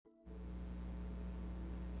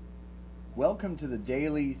Welcome to the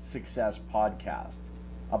Daily Success Podcast,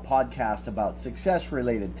 a podcast about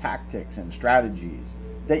success-related tactics and strategies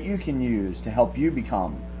that you can use to help you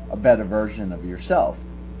become a better version of yourself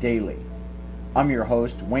daily. I'm your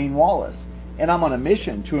host, Wayne Wallace, and I'm on a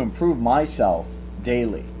mission to improve myself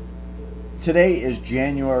daily. Today is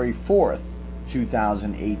January 4th,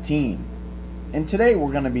 2018, and today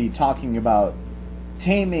we're going to be talking about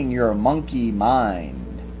taming your monkey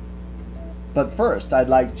mind. But first, I'd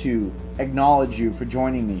like to acknowledge you for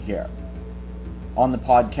joining me here on the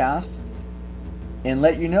podcast and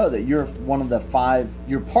let you know that you're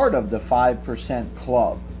part of the 5%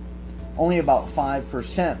 club. Only about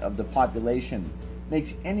 5% of the population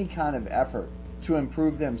makes any kind of effort to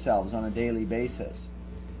improve themselves on a daily basis.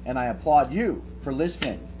 And I applaud you for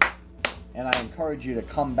listening, and I encourage you to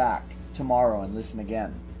come back tomorrow and listen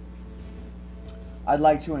again. I'd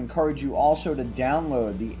like to encourage you also to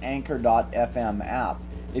download the Anchor.fm app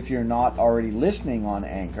if you're not already listening on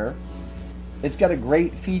Anchor. It's got a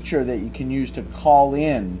great feature that you can use to call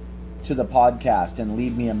in to the podcast and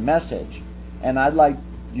leave me a message. And I'd like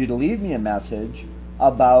you to leave me a message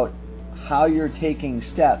about how you're taking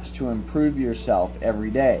steps to improve yourself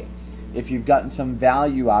every day. If you've gotten some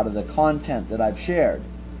value out of the content that I've shared,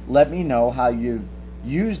 let me know how you've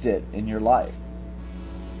used it in your life.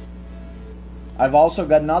 I've also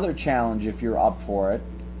got another challenge if you're up for it.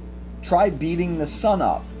 Try beating the sun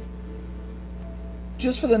up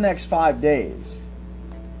just for the next 5 days.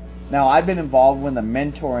 Now, I've been involved with a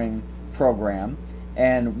mentoring program,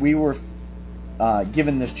 and we were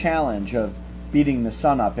given this challenge of beating the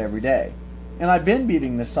sun up every day. And I've been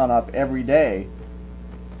beating the sun up every day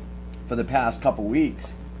for the past couple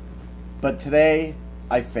weeks. But today,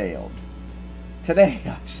 I failed. Today,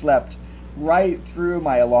 I slept right through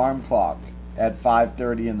my alarm clock at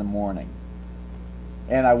 5:30 in the morning.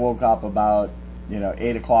 And I woke up about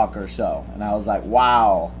 8 o'clock or so. And I was like,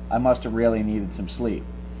 wow, I must have really needed some sleep.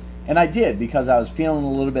 And I did, because I was feeling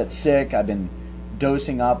a little bit sick. I've been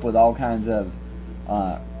dosing up with all kinds of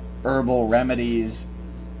herbal remedies.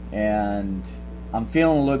 And I'm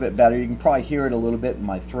feeling a little bit better. You can probably hear it a little bit in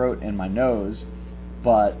my throat and my nose.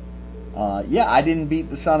 But I didn't beat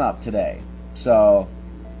the sun up today. So,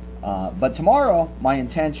 but tomorrow, my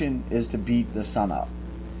intention is to beat the sun up.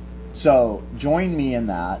 So join me in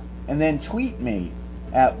that, and then tweet me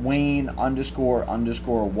at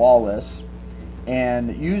Wayne__Wallace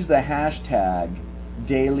and use the hashtag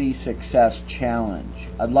Daily Success Challenge.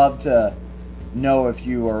 I'd love to know if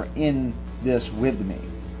you are in this with me.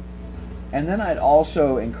 And then I'd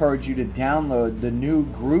also encourage you to download the new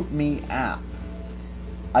GroupMe app.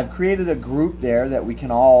 I've created a group there that we can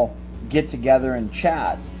all get together and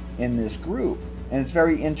chat in this group. And it's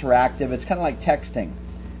very interactive. It's kind of like texting.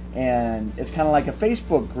 And it's kind of like a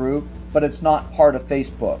Facebook group, but it's not part of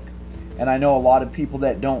Facebook. And I know a lot of people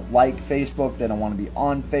that don't like Facebook, they don't want to be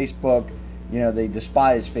on Facebook, they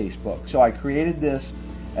despise Facebook. So I created this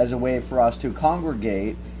as a way for us to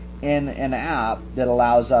congregate in an app that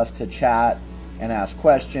allows us to chat and ask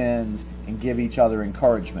questions and give each other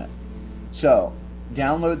encouragement. So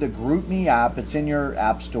download the GroupMe app. It's in your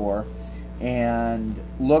app store, and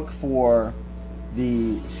look for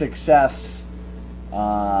the Success,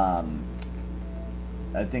 I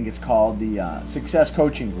think it's called the Success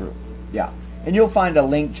Coaching Group. Yeah. And you'll find a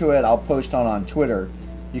link to it. I'll post on Twitter.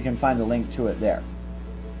 You can find a link to it there.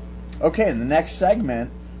 Okay, in the next segment,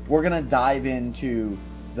 we're going to dive into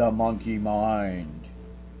the monkey mind.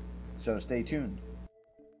 So stay tuned.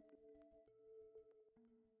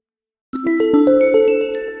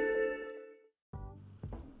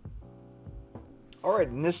 All right,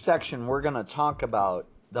 in this section, we're going to talk about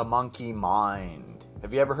the monkey mind.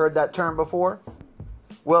 Have you ever heard that term before?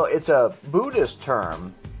 Well, it's a Buddhist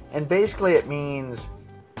term, and basically it means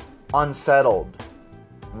unsettled,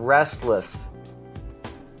 restless,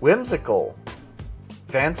 whimsical,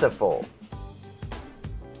 fanciful,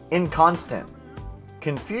 inconstant,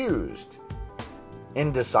 confused,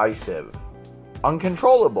 indecisive,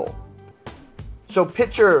 uncontrollable. So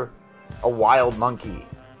picture a wild monkey,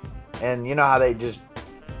 and you know how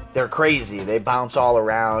they're crazy. They bounce all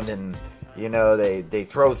around, and they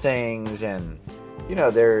throw things, and you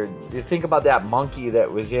think about that monkey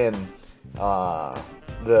that was in the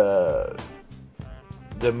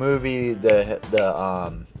movie,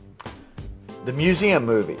 the museum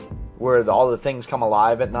movie, where all the things come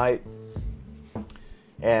alive at night,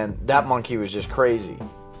 and that monkey was just crazy.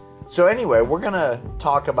 So anyway, we're gonna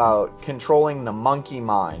talk about controlling the monkey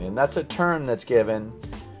mind, and that's a term that's given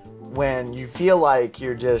when you feel like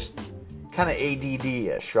you're just kind of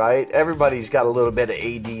ADD-ish, right? Everybody's got a little bit of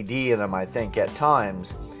ADD in them, I think, at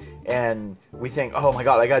times. and we think, oh my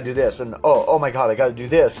God, I gotta do this, and oh my God, I gotta do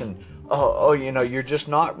this, and you're just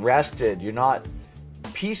not rested, you're not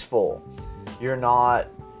peaceful, you're not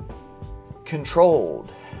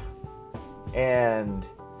controlled. And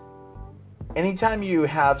anytime you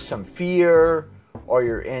have some fear, or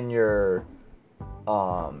you're in your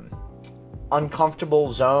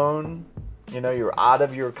uncomfortable zone, you're out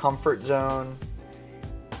of your comfort zone,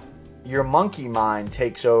 your monkey mind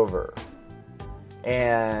takes over.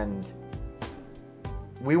 And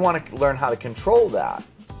we want to learn how to control that.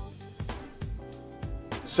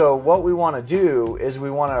 So what we want to do is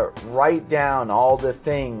we want to write down all the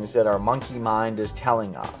things that our monkey mind is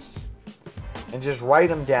telling us. And just write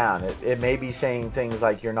them down. It may be saying things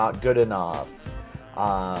like, you're not good enough.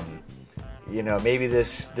 Maybe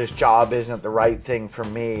this job isn't the right thing for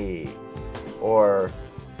me. Or,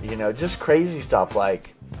 just crazy stuff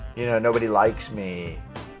like, nobody likes me.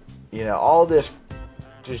 All this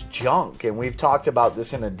just junk. And we've talked about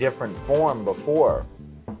this in a different form before.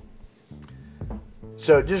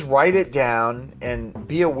 So just write it down and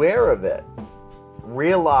be aware of it.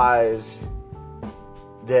 Realize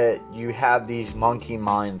that you have these monkey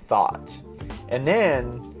mind thoughts. And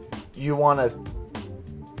then you want to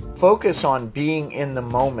focus on being in the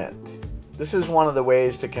moment. This is one of the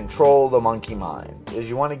ways to control the monkey mind, is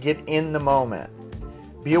you want to get in the moment.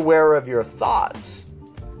 Be aware of your thoughts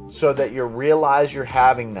so that you realize you're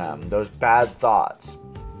having them, those bad thoughts.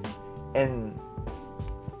 And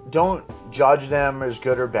don't judge them as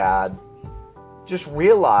good or bad. Just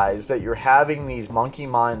realize that you're having these monkey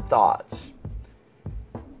mind thoughts.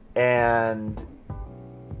 And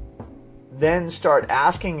then start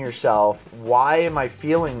asking yourself, why am I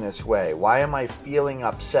feeling this way? Why am I feeling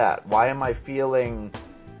upset? Why am I feeling,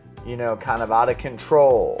 kind of out of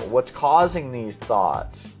control? What's causing these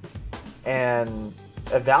thoughts? And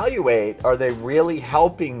evaluate, are they really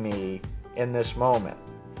helping me in this moment?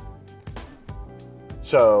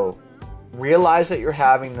 So realize that you're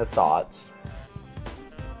having the thoughts.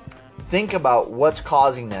 Think about what's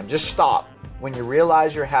causing them. Just stop. When you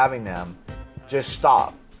realize you're having them, just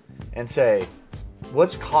stop and say,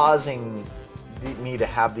 what's causing me to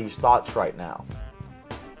have these thoughts right now?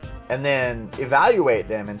 And then evaluate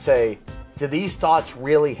them and say, do these thoughts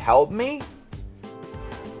really help me?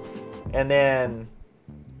 And then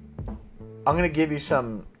I'm going to give you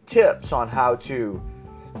some tips on how to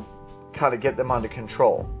kind of get them under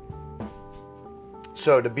control.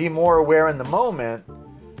 So to be more aware in the moment,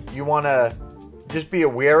 you want to just be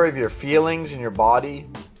aware of your feelings in your body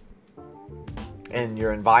and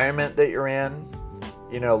your environment that you're in.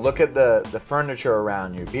 Look at the furniture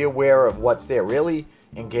around you. Be aware of what's there. Really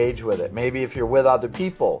engage with it. Maybe if you're with other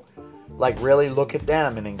people, really look at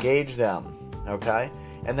them and engage them. Okay?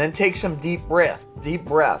 And then take some deep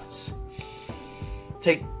breaths.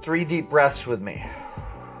 Take 3 deep breaths with me.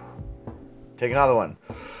 Take another one.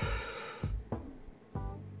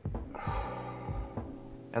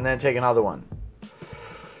 And then take another one.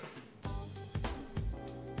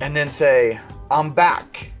 And then say, I'm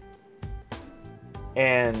back.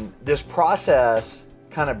 And this process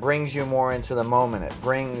kind of brings you more into the moment. It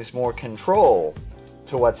brings more control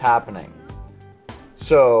to what's happening.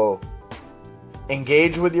 So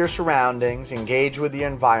engage with your surroundings, engage with the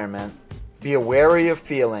environment, be aware of your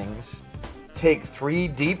feelings, take 3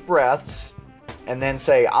 deep breaths, and then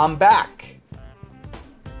say, I'm back.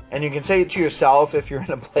 And you can say it to yourself if you're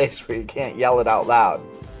in a place where you can't yell it out loud.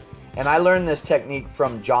 And I learned this technique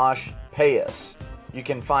from Josh Payas. You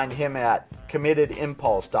can find him at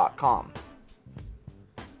committedimpulse.com.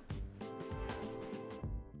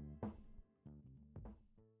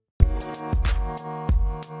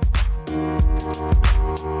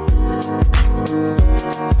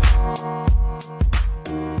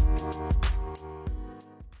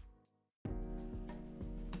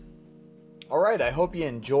 All right, I hope you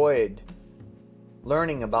enjoyed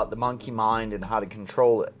learning about the monkey mind and how to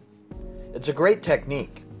control it. It's a great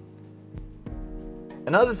technique.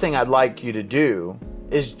 Another thing I'd like you to do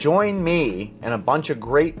is join me and a bunch of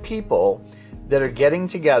great people that are getting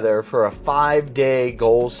together for a 5-day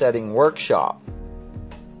goal-setting workshop.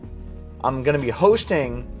 I'm going to be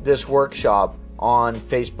hosting this workshop on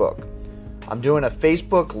Facebook. I'm doing a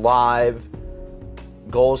Facebook Live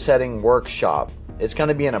goal-setting workshop. It's going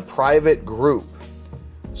to be in a private group.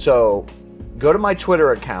 So go to my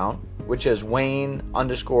Twitter account, which is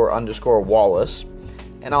Wayne__Wallace,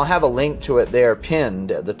 and I'll have a link to it there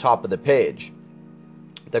pinned at the top of the page.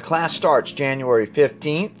 The class starts January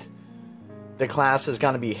 15th. The class is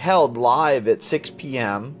going to be held live at 6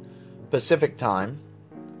 p.m. Pacific time.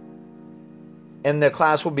 And the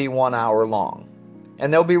class will be 1 hour long.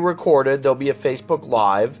 And they'll be recorded. There'll be a Facebook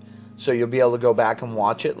Live. so you'll be able to go back and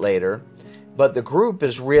watch it later. But the group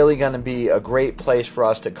is really going to be a great place for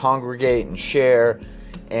us to congregate and share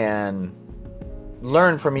and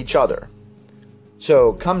learn from each other.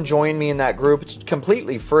 So come join me in that group. It's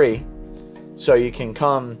completely free. So you can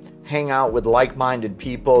come hang out with like-minded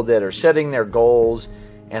people that are setting their goals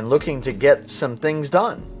and looking to get some things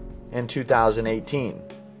done in 2018.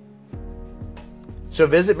 So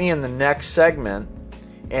visit me in the next segment,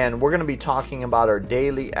 and we're going to be talking about our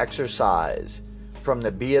daily exercise from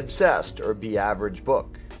the Be Obsessed or Be Average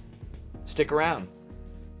book. Stick around.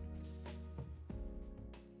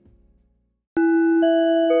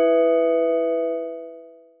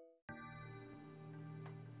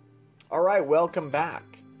 All right, welcome back.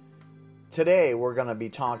 Today we're going to be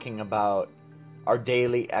talking about our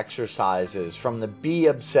daily exercises from the Be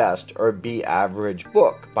Obsessed or Be Average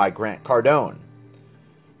book by Grant Cardone.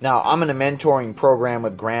 Now, I'm in a mentoring program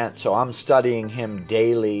with Grant, so I'm studying him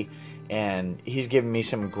daily, and he's giving me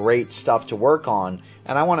some great stuff to work on,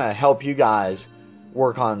 and I want to help you guys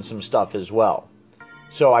work on some stuff as well.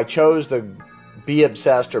 So I chose the Be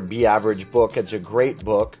Obsessed or Be Average book. It's a great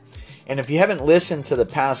book, and if you haven't listened to the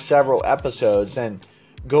past several episodes, then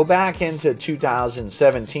go back into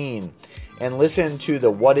 2017 and listen to the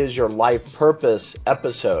What is Your Life Purpose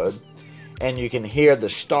episode, and you can hear the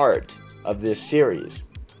start of this series.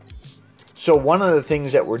 So one of the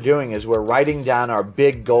things that we're doing is we're writing down our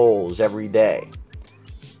big goals every day.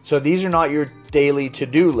 So these are not your daily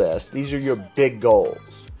to-do list. These are your big goals.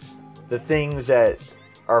 The things that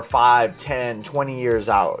are 5, 10, 20 years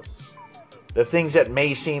out. The things that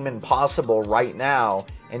may seem impossible right now,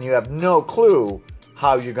 and you have no clue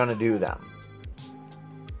how you're going to do them.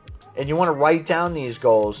 And you want to write down these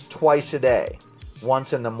goals twice a day.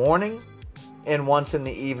 Once in the morning and once in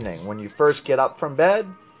the evening. When you first get up from bed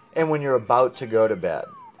and when you're about to go to bed.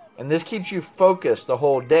 And this keeps you focused the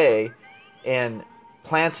whole day and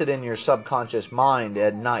plants it in your subconscious mind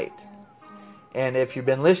at night. And if you've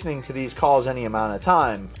been listening to these calls any amount of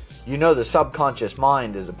time, you know the subconscious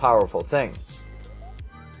mind is a powerful thing.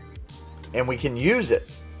 And we can use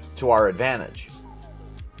it to our advantage.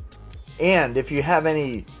 And if you have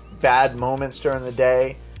any bad moments during the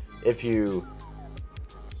day, if you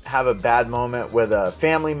have a bad moment with a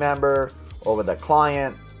family member or with a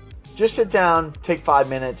client, just sit down, take 5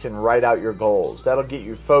 minutes and write out your goals. That'll get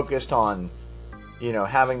you focused on,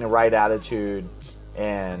 having the right attitude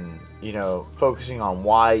and, focusing on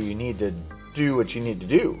why you need to do what you need to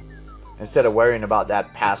do instead of worrying about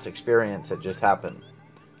that past experience that just happened.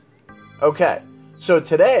 Okay, so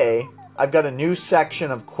today I've got a new section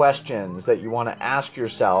of questions that you want to ask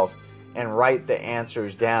yourself and write the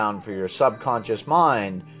answers down for your subconscious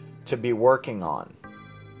mind to be working on.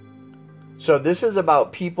 So this is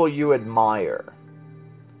about people you admire.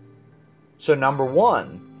 So number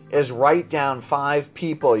 1 is write down 5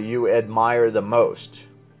 people you admire the most.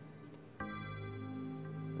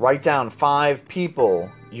 Write down 5 people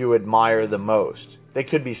you admire the most. They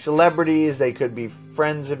could be celebrities, they could be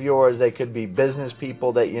friends of yours, they could be business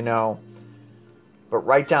people that you know. But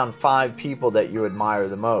write down 5 people that you admire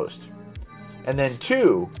the most. And then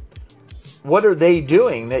 2, what are they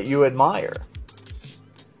doing that you admire?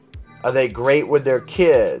 Are they great with their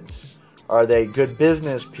kids? Are they good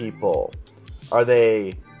business people? Are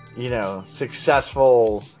they,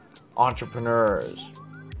 successful entrepreneurs?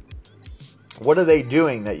 What are they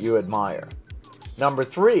doing that you admire? Number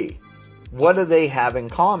 3, what do they have in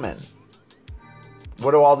common?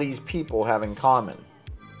 What do all these people have in common?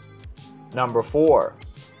 Number 4,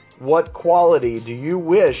 what quality do you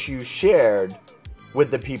wish you shared with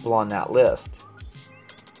the people on that list?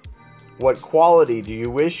 What quality do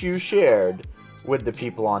you wish you shared with the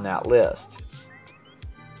people on that list?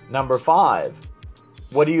 Number 5,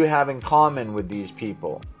 what do you have in common with these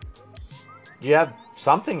people? Do you have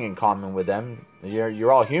something in common with them?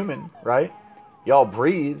 You're all human, right? You all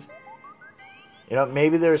breathe.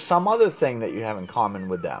 Maybe there's some other thing that you have in common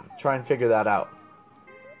with them. Try and figure that out.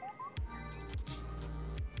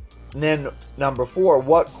 And then number 4,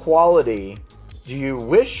 what quality do you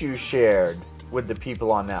wish you shared with the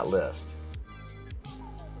people on that list?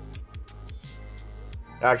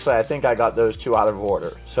 Actually, I think I got those 2 out of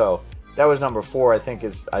order. So that was number 4. I think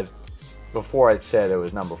before I said it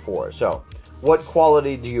was number 4. So what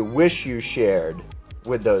quality do you wish you shared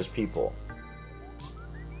with those people?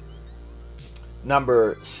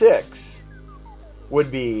 Number 6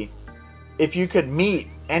 would be, if you could meet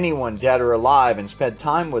anyone dead or alive and spend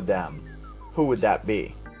time with them, who would that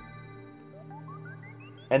be?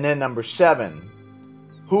 And then number 7,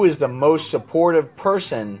 who is the most supportive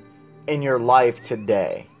person in your life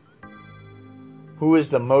today? Who is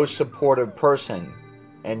the most supportive person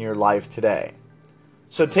and your life today.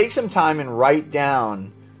 So take some time and write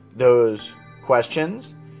down those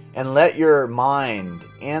questions and let your mind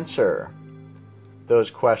answer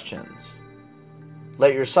those questions.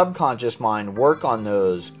 Let your subconscious mind work on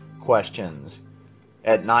those questions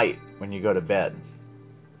at night when you go to bed,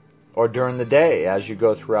 or during the day as you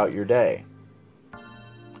go throughout your day.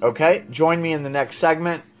 Okay, join me in the next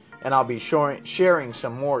segment, and I'll be sharing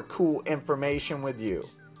some more cool information with you.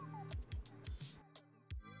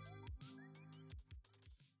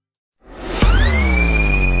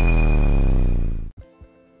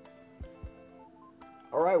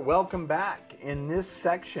 All right, welcome back. In this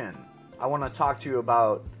section, I want to talk to you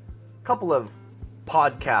about a couple of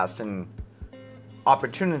podcasts and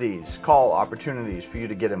call opportunities for you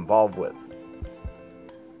to get involved with.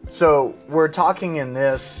 So we're talking in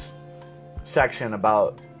this section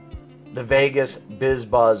about the Vegas Biz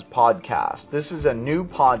Buzz podcast. This is a new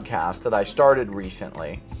podcast that I started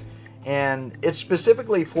recently, and it's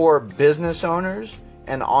specifically for business owners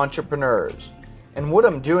and entrepreneurs. And what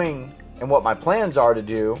I'm doing and what my plans are to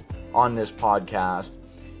do on this podcast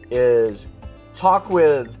is talk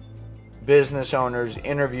with business owners,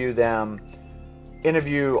 interview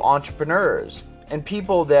entrepreneurs and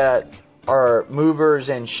people that are movers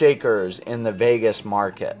and shakers in the Vegas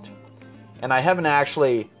market. And I haven't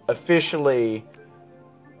actually officially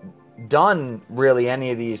done really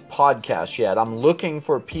any of these podcasts yet. I'm looking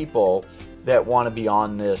for people that want to be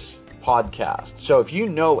on this podcast. So if you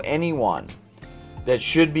know anyone that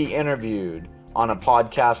should be interviewed on a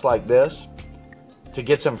podcast like this to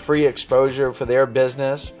get some free exposure for their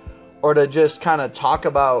business, or to just kind of talk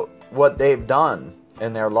about what they've done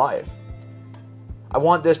in their life, I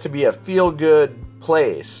want this to be a feel-good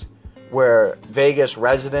place where Vegas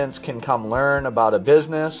residents can come learn about a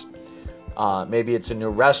business. Maybe it's a new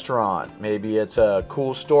restaurant. Maybe it's a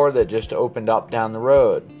cool store that just opened up down the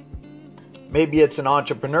road. Maybe it's an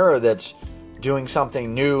entrepreneur that's doing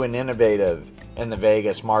something new and innovative in the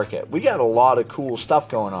Vegas market. We got a lot of cool stuff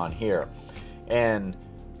going on here, and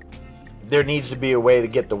there needs to be a way to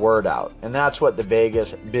get the word out. And that's what the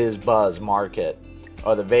Vegas Biz Buzz market,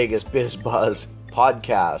 or the Vegas Biz Buzz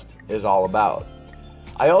podcast, is all about.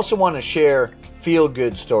 I also want to share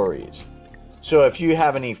feel-good stories. So if you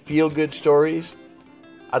have any feel-good stories,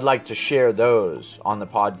 I'd like to share those on the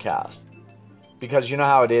podcast. Because you know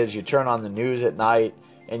how it is, you turn on the news at night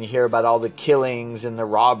and you hear about all the killings and the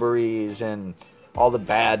robberies and all the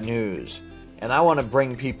bad news. And I want to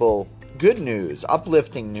bring people good news,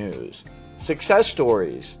 uplifting news, success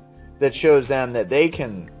stories that shows them that they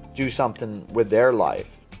can do something with their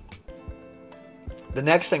life. The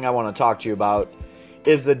next thing I want to talk to you about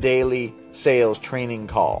is the daily sales training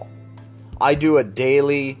call. I do a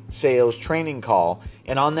daily sales training call,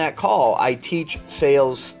 and on that call, I teach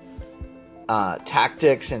sales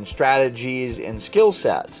tactics and strategies and skill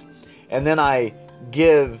sets. And then I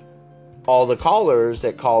give all the callers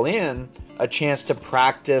that call in a chance to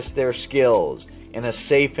practice their skills in a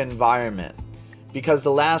safe environment. Because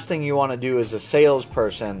the last thing you want to do as a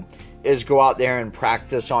salesperson is go out there and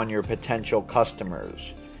practice on your potential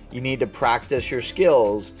customers. You need to practice your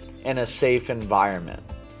skills in a safe environment.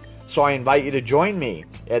 So I invite you to join me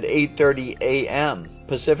at 8:30 a.m.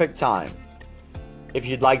 Pacific time. If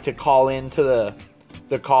you'd like to call into the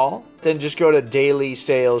call, then just go to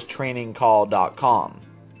dailysalestrainingcall.com.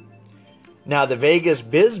 Now, the Vegas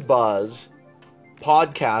Biz Buzz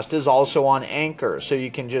podcast is also on Anchor, so you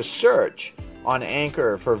can just search on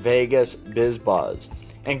Anchor for Vegas Biz Buzz.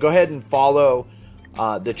 And go ahead and follow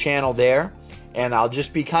the channel there, and I'll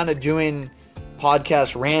just be kind of doing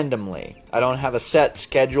podcasts randomly. I don't have a set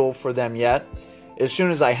schedule for them yet. As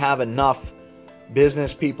soon as I have enough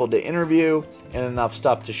business people to interview and enough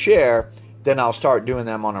stuff to share, then I'll start doing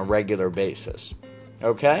them on a regular basis.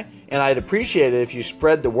 Okay? And I'd appreciate it if you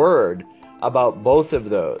spread the word about both of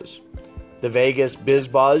those. The Vegas Biz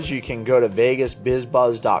Buzz, you can go to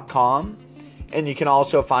vegasbizbuzz.com, and you can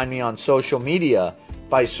also find me on social media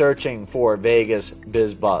by searching for Vegas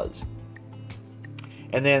Biz Buzz.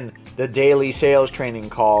 And then the daily sales training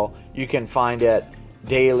call, you can find at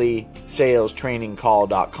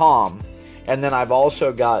dailysalestrainingcall.com. And then I've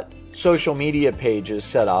also got social media pages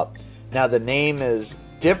set up. Now the name is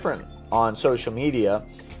different on social media.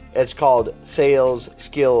 It's called Sales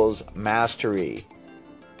Skills Mastery.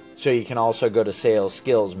 So you can also go to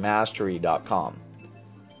salesskillsmastery.com.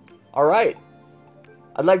 All right.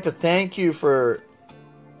 I'd like to thank you for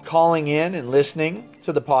calling in and listening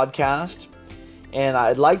to the podcast. And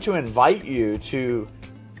I'd like to invite you to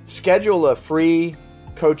schedule a free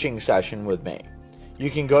coaching session with me.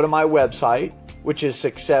 You can go to my website, which is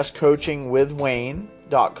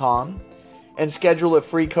successcoachingwithwayne.com, and schedule a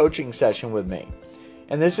free coaching session with me.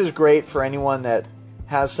 And this is great for anyone that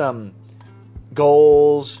has some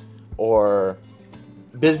goals or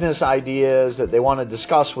business ideas that they want to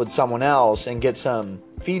discuss with someone else and get some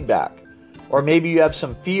feedback. Or maybe you have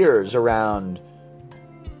some fears around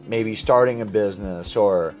maybe starting a business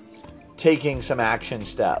or taking some action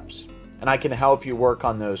steps. And I can help you work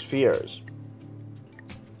on those fears.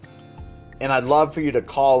 And I'd love for you to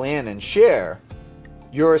call in and share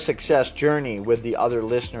your success journey with the other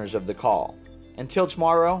listeners of the call. Until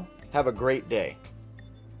tomorrow, have a great day.